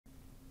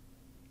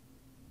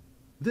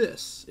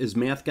This is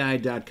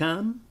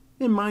MATHguide.com,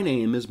 and my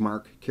name is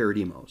Mark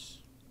Karadimos.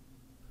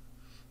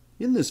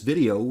 In this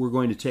video, we're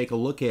going to take a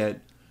look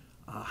at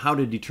how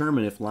to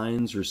determine if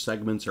lines or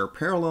segments are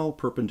parallel,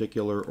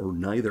 perpendicular, or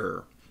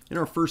neither. In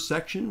our first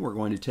section, we're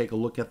going to take a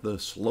look at the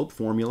slope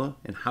formula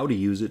and how to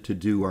use it to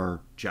do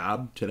our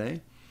job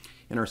today.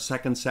 In our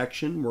second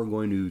section, we're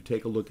going to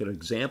take a look at an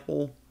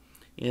example.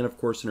 And of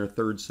course, in our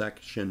third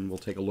section, we'll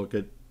take a look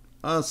at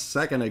a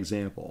second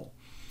example.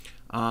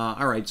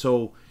 All right,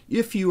 so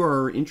if you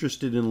are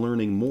interested in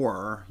learning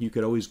more, you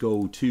could always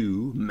go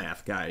to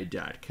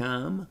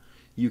MATHguide.com.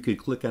 You could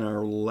click on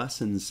our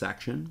lessons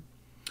section,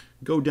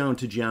 go down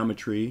to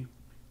geometry,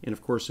 and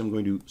of course I'm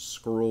going to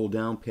scroll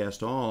down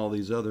past all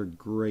these other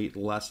great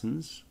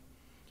lessons,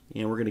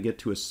 and we're going to get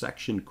to a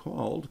section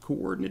called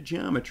coordinate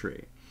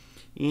geometry.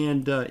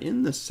 And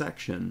in this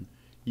section,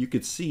 you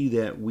could see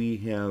that we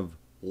have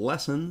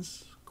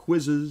lessons,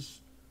 quizzes,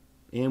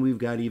 and we've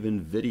got even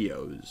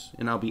videos,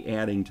 and I'll be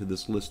adding to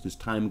this list as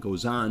time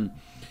goes on.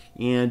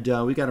 And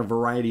we've got a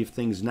variety of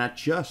things, not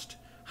just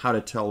how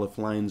to tell if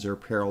lines are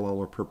parallel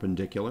or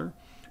perpendicular,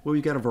 but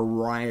we've got a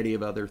variety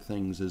of other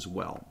things as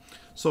well.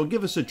 So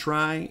give us a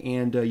try,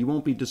 and you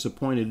won't be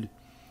disappointed.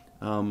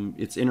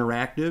 It's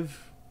interactive,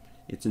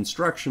 it's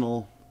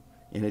instructional,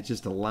 and it's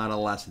just a lot of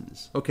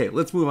lessons. Okay,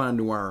 let's move on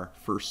to our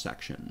first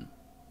section.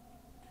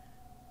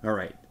 All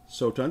right.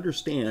 So to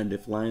understand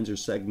if lines or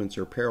segments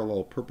are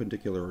parallel,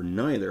 perpendicular, or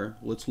neither,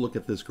 let's look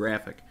at this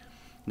graphic.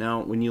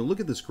 Now, when you look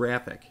at this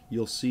graphic,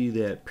 you'll see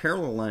that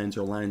parallel lines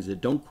are lines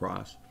that don't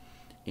cross,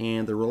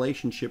 and the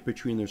relationship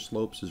between their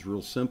slopes is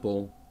real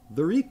simple.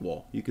 They're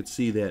equal. You could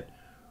see that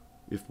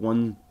if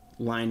one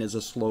line has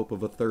a slope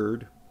of a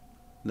third,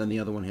 then the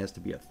other one has to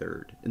be a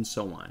third, and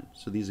so on.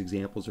 So these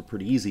examples are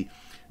pretty easy.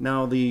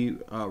 Now, the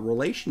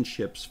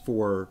relationships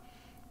for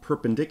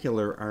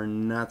perpendicular are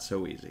not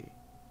so easy.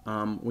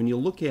 When you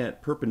look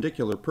at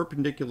perpendicular,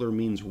 perpendicular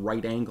means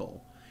right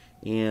angle.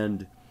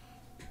 And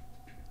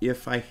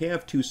if I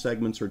have two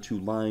segments or two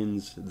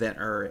lines that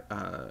are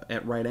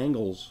at right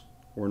angles,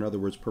 or in other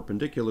words,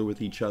 perpendicular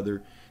with each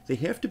other, they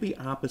have to be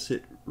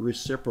opposite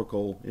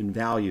reciprocal in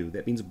value.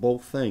 That means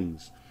both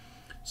things.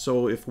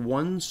 So if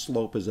one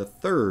slope is a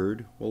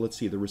third, well, let's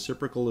see, the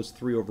reciprocal is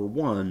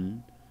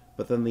 3/1,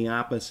 but then the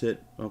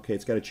opposite, okay,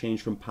 it's got to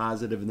change from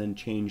positive and then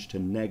change to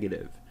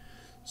negative.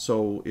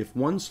 So if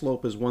one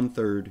slope is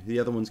 1/3, the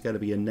other one's got to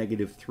be a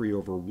negative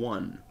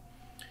 3/1.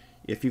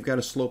 If you've got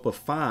a slope of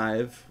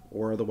 5,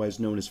 or otherwise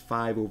known as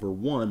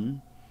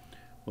 5/1,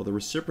 well, the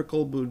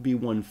reciprocal would be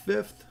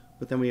 1/5,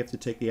 but then we have to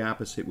take the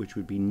opposite, which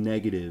would be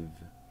negative.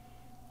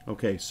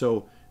 Okay,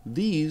 so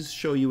these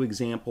show you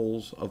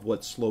examples of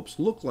what slopes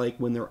look like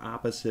when they're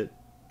opposite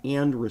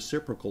and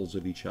reciprocals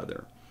of each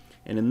other.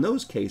 And in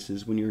those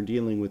cases, when you're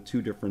dealing with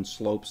two different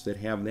slopes that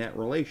have that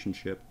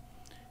relationship,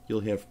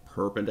 you'll have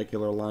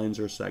perpendicular lines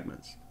or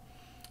segments.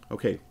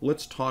 Okay,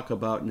 let's talk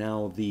about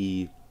now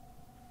the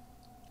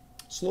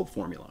slope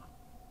formula.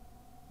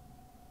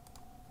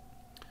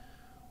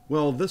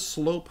 Well, this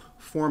slope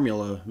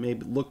formula may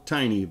look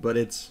tiny, but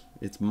it's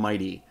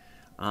mighty.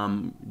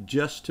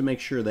 Just to make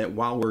sure that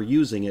while we're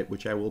using it,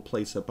 which I will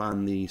place up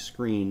on the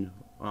screen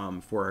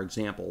for our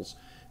examples,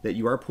 that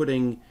you are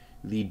putting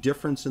the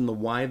difference in the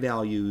y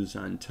values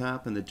on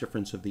top and the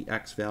difference of the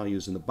x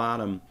values in the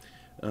bottom,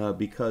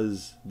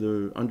 because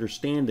the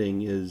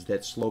understanding is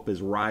that slope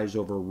is rise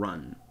over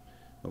run.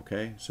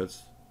 Okay, so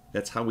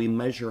that's how we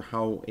measure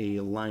how a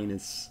line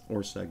is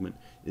or segment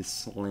is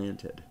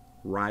slanted.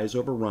 Rise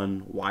over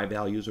run, y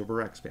values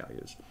over x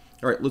values.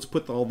 All right, let's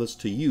put all this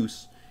to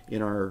use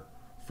in our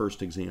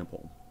first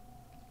example.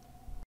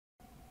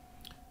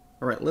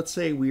 All right, let's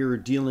say we are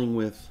dealing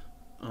with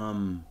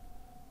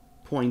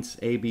points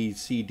A, B,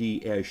 C,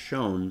 D as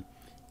shown.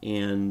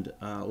 And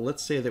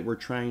let's say that we're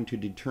trying to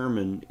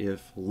determine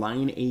if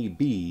line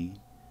AB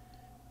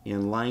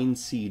and line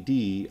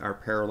CD are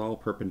parallel,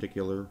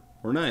 perpendicular,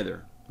 or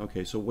neither.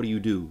 Okay, so what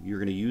do? You're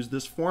going to use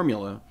this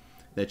formula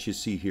that you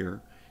see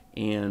here,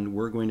 and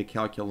we're going to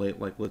calculate,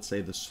 like, let's say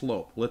the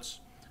slope.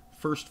 Let's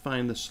first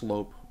find the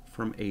slope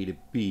from A to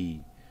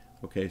B.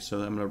 Okay,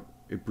 so I'm going to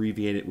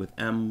abbreviate it with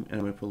M, and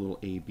I'm going to put a little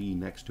AB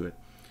next to it.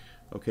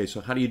 Okay,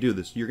 so how do you do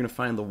this? You're going to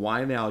find the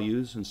y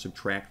values and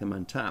subtract them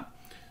on top.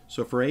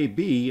 So for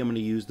AB, I'm going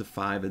to use the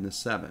 5 and the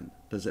 7.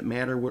 Does it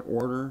matter what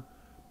order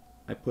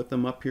I put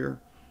them up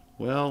here?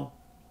 Well,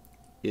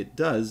 it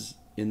does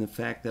in the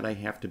fact that I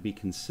have to be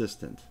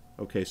consistent.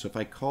 Okay, so if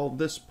I call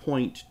this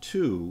point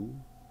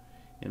 2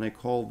 and I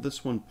call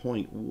this one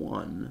point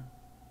 1,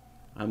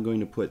 I'm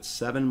going to put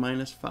 7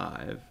 minus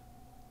 5,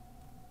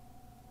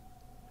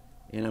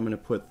 and I'm going to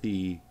put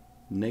the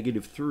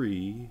negative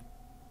 3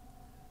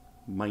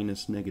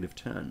 minus negative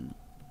 10.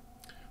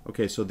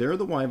 Okay, so there are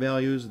the y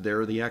values, there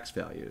are the x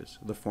values.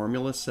 The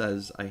formula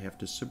says I have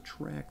to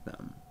subtract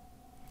them.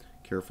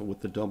 Careful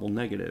with the double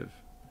negative.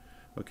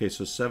 Okay,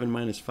 so 7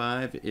 minus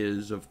 5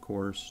 is, of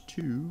course,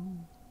 2.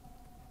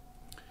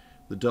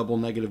 The double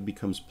negative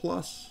becomes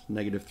plus.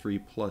 Negative 3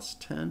 plus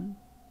 10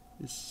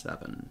 is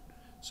 7.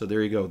 So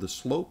there you go. The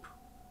slope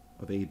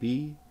of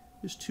AB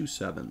is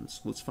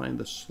 2/7. Let's find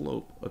the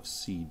slope of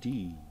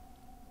CD.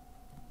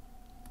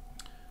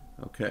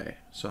 Okay,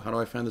 so how do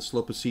I find the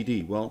slope of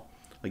CD? Well,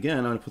 again,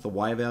 I'm going to put the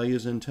y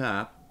values in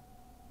top,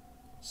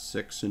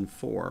 6 and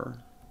 4.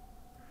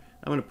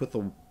 I'm going to put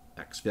the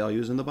x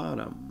values in the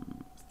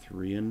bottom,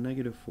 3 and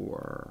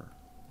 -4.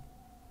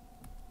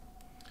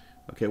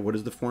 Okay, what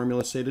does the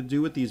formula say to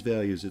do with these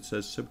values? It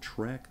says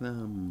subtract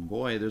them.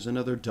 Boy, there's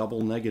another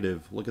double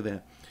negative. Look at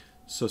that.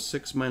 So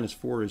 6 minus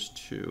 4 is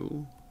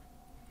 2.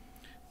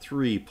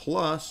 3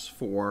 plus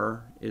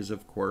 4 is,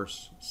 of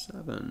course,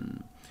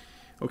 7.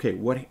 Okay,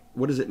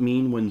 what does it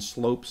mean when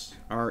slopes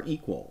are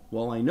equal?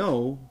 Well, I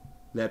know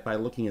that by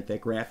looking at that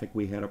graphic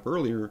we had up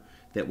earlier,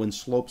 that when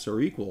slopes are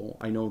equal,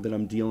 I know that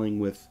I'm dealing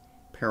with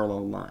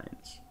parallel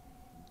lines.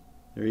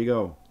 There you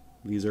go.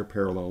 These are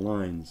parallel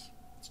lines.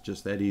 It's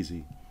just that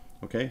easy.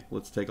 Okay,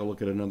 let's take a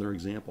look at another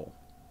example.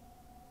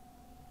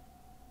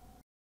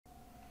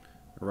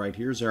 All right,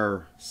 here's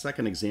our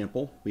second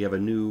example. We have a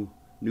new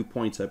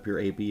points up here,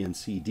 A, B, and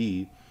C,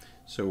 D.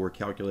 So we're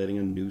calculating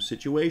a new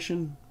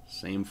situation,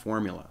 same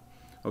formula.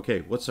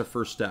 Okay, what's the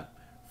first step?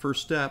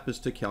 First step is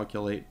to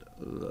calculate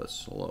the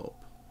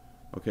slope.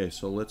 Okay,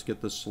 so let's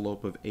get the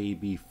slope of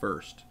AB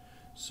first.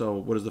 So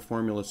what does the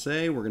formula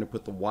say? We're going to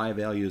put the y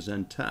values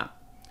on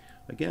top.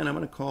 Again, I'm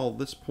going to call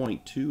this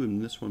point 2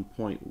 and this one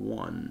point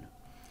 1.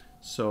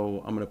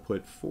 So I'm going to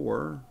put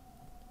 4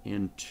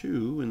 and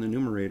 2 in the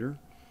numerator.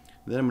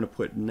 Then I'm going to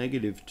put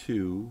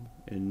 -2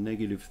 and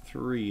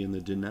 -3 in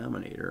the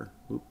denominator.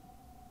 Oop,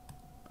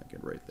 I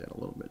can write that a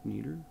little bit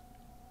neater.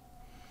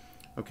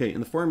 Okay,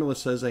 and the formula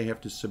says I have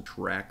to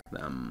subtract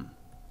them.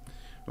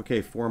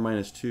 Okay, 4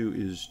 minus 2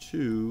 is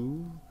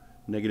 2.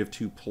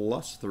 -2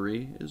 plus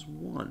 3 is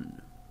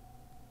 1.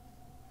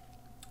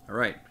 All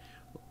right,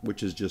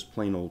 which is just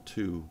plain old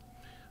 2.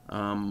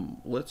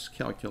 Let's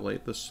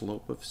calculate the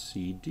slope of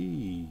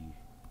CD.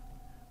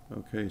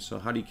 Okay, so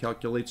how do you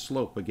calculate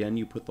slope? Again,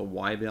 you put the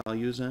y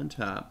values on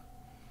top.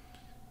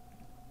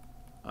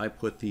 I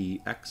put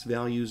the x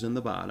values in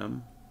the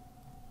bottom.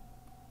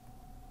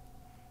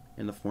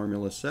 And the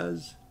formula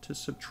says to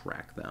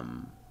subtract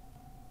them.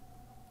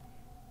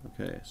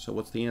 Okay, so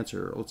what's the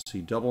answer? Let's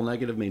see, double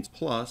negative means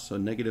plus, so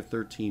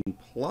 -13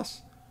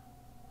 plus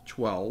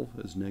 12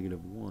 is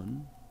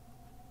 -1.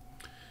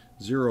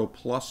 0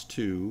 plus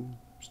 2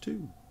 is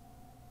 2.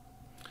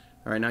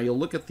 All right, now you'll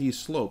look at these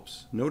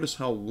slopes. Notice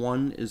how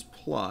one is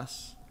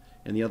plus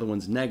and the other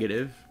one's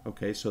negative.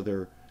 Okay, so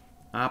they're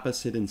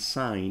opposite in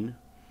sign.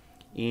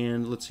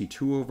 And let's see,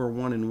 2 over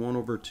 1 and 1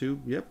 over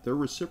 2. Yep, they're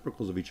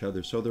reciprocals of each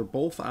other. So they're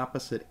both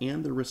opposite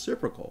and they're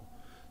reciprocal.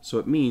 So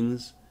it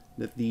means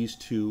that these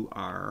two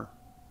are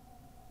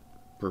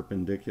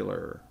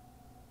perpendicular.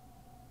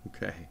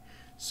 Okay,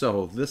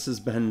 so this has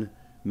been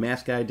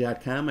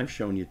MATHguide.com. I've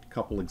shown you a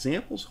couple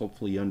examples.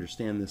 Hopefully you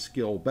understand this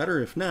skill better.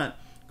 If not,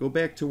 go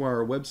back to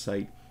our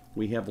website.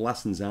 We have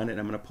lessons on it.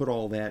 I'm going to put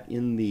all that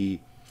in the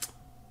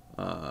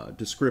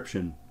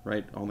description,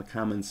 right, on the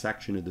comments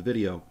section of the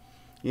video.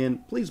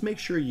 And please make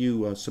sure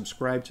you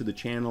subscribe to the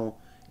channel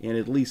and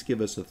at least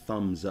give us a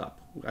thumbs up.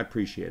 I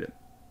appreciate it.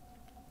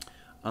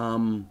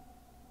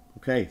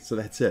 Okay, so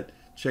that's it.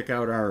 Check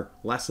out our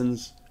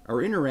lessons, our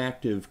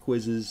interactive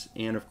quizzes,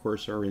 and of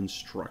course our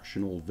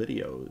instructional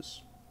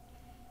videos.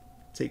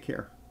 Take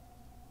care.